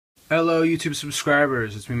Hello YouTube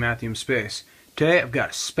subscribers, it's me Matthew in Space. Today I've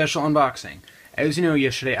got a special unboxing. As you know,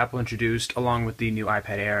 yesterday Apple introduced, along with the new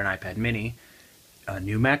iPad Air and iPad Mini, a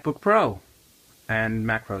new MacBook Pro and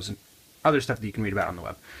Mac Pros and other stuff that you can read about on the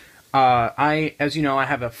web. As you know, I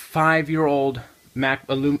have a 5-year-old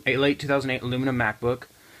late 2008 aluminum MacBook.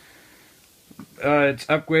 It's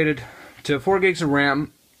upgraded to 4 gigs of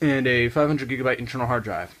RAM and a 500 gigabyte internal hard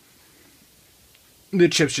drive. The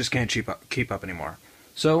chips just can't keep up anymore.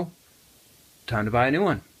 So, time to buy a new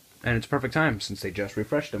one. And it's perfect time since they just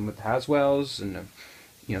refreshed them with Haswells and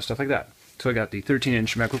stuff like that. So I got the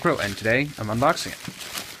 13-inch MacBook Pro, and today I'm unboxing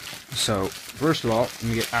it. So, first of all, let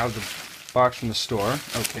me get out of the box from the store.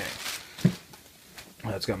 Okay.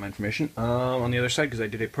 That's got my information. On the other side, because I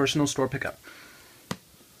did a personal store pickup.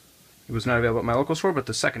 It was not available at my local store, but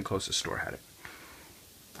the second closest store had it.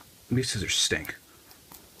 These scissors stink.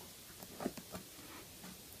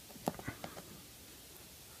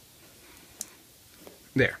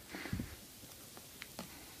 There.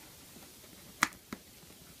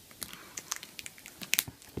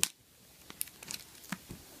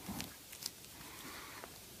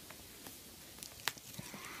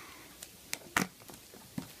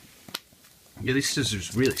 Yeah, these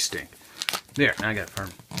scissors really stink. There, now I got a firm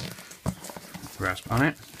grasp on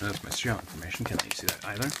it. That's my serial information. Can't let you see that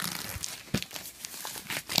either.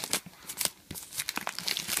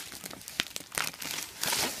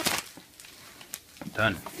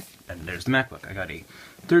 Done. And there's the MacBook. I got a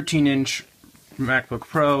 13-inch MacBook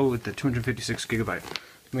Pro with the 256 gigabyte.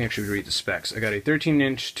 Let me actually read the specs. I got a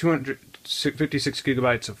 13-inch, 256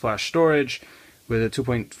 gigabytes of flash storage with a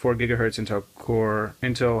 2.4 gigahertz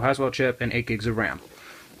Intel Haswell chip and 8 gigs of RAM.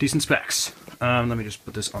 Decent specs. Let me just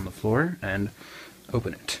put this on the floor and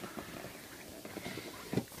open it.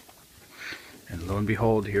 And lo and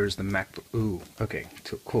behold, here's the MacBook. Ooh, okay,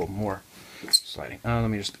 cool. More sliding. Let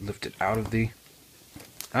me just lift it out of the.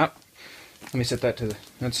 Let me set that to the.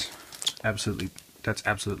 That's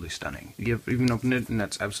absolutely stunning. You've even opened it, and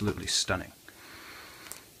that's absolutely stunning.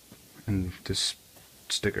 And this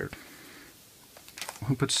sticker.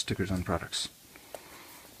 Who puts stickers on products?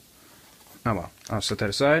 Oh well, I'll set that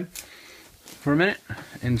aside for a minute.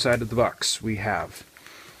 Inside of the box we have,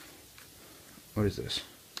 what is this?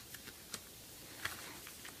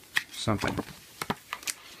 Something.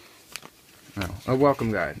 Oh, a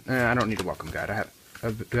welcome guide. I don't need a welcome guide.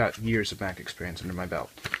 I've got years of Mac experience under my belt.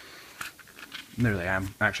 Literally,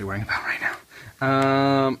 I'm actually wearing a belt right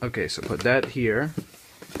now. Okay, so put that here.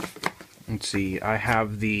 Let's see, I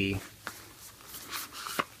have the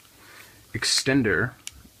extender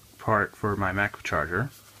part for my Mac charger.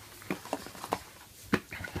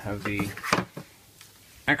 I have the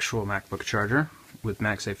actual MacBook charger with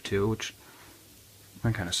MagSafe 2, which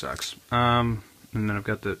that kind of sucks. And then I've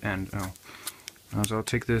got the end. So I'll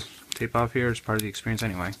take this tape off here. It's part of the experience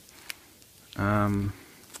anyway.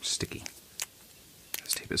 Sticky.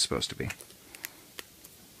 This tape is supposed to be.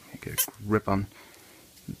 Get a grip on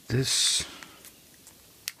this.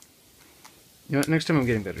 You know what? Next time I'm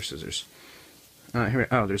getting better scissors. Here.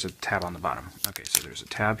 Oh, there's a tab on the bottom. Okay, so there's a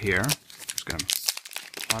tab here. Just gonna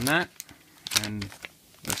on that, and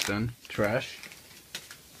that's done. Trash.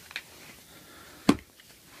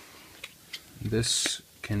 This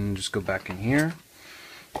can just go back in here,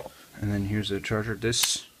 and then here's the charger.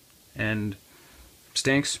 This end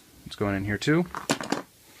stinks. It's going in here too.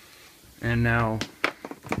 And now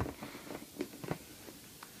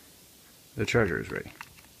the charger is ready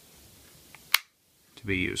to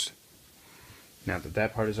be used. Now that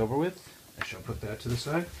that part is over with, I shall put that to the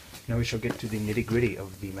side. Now we shall get to the nitty-gritty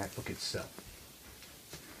of the MacBook itself.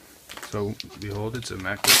 So, behold, it's a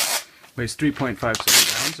MacBook. Weighs 3.57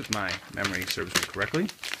 pounds, if my memory serves me correctly.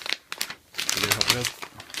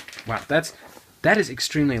 Wow, that is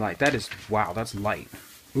extremely light. That is, wow, that's light.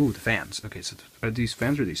 Ooh, the fans. Okay, so are these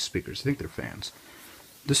fans or these speakers? I think they're fans.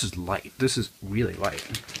 This is light. This is really light.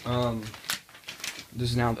 This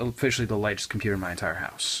is now officially the lightest computer in my entire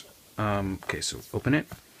house. Okay, so open it.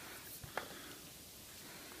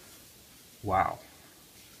 Wow.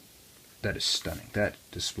 That is stunning. That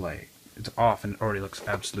display. It's off and it already looks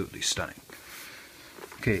absolutely stunning.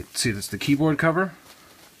 Okay, see, that's the keyboard cover.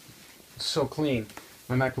 It's so clean.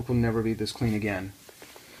 My MacBook will never be this clean again.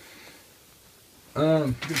 I'm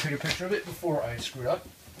going to take a picture of it before I screw it up.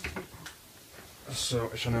 So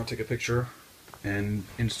I shall now take a picture and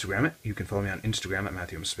Instagram it. You can follow me on Instagram at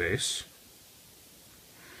Matthew in Space.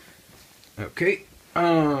 Okay,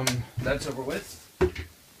 that's over with.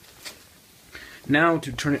 Now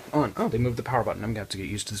to turn it on. Oh, they moved the power button. I'm going to have to get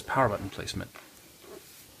used to this power button placement.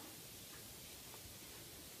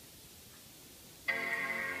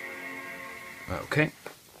 Okay,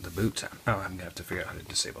 The boot sound. Oh, I'm gonna have to figure out how to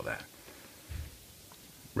disable that.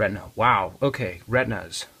 Retina. Wow. Okay,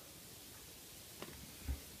 Retinas.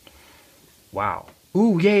 Wow.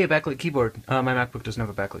 Ooh, yay, a backlit keyboard. My MacBook doesn't have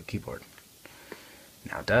a backlit keyboard.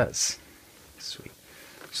 Now it does. Sweet.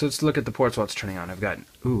 So let's look at the ports while it's turning on. I've got,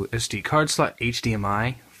 SD card slot,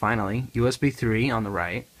 HDMI, finally. USB 3 on the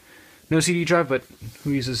right. No CD drive, but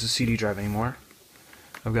who uses a CD drive anymore?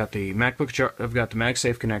 I've got the MacBook, I've got the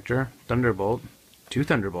MagSafe connector, Thunderbolt, 2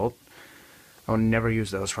 Thunderbolt. I will never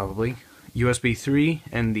use those probably. USB 3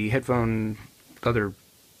 and the headphone other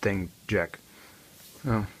thing jack.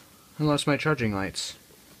 Oh, I lost my charging lights.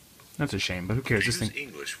 That's a shame, but who cares? This thing.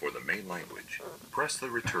 English for the main language. Press the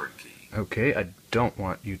return key. Okay, I don't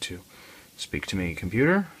want you to speak to me,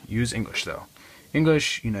 computer. Use English though.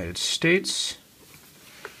 English, United States.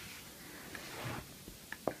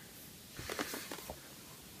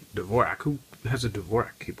 Dvorak. Who has a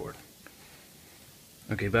Dvorak keyboard?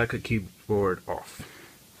 Okay, backlit keyboard off.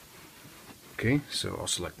 Okay, so I'll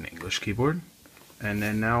select an English keyboard. And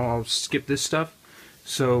then now I'll skip this stuff.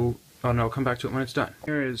 So, oh no, I'll come back to it when it's done.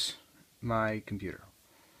 Here is my computer.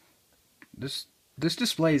 This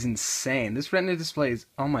display is insane. This Retina display is,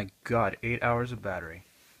 oh my god, 8 hours of battery.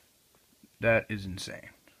 That is insane.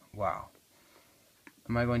 Wow.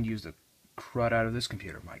 Am I going to use the crud out of this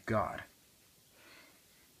computer? My god.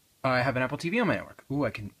 I have an Apple TV on my network. Ooh,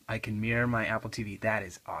 I can mirror my Apple TV. That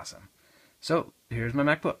is awesome. So, here's my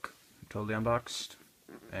MacBook. Totally unboxed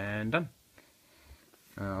and done.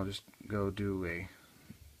 I'll just go do a,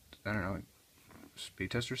 I don't know,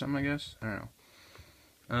 speed test or something, I guess. I don't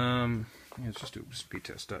know. Yeah, let's just do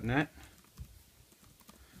speedtest.net.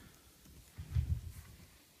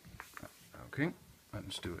 Okay,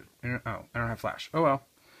 let's do it. Oh, I don't have Flash. Oh well.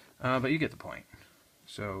 But you get the point.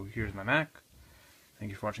 So here's my Mac.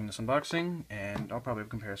 Thank you for watching this unboxing, and I'll probably have a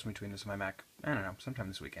comparison between this and my Mac, I don't know, sometime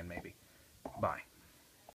this weekend maybe. Bye.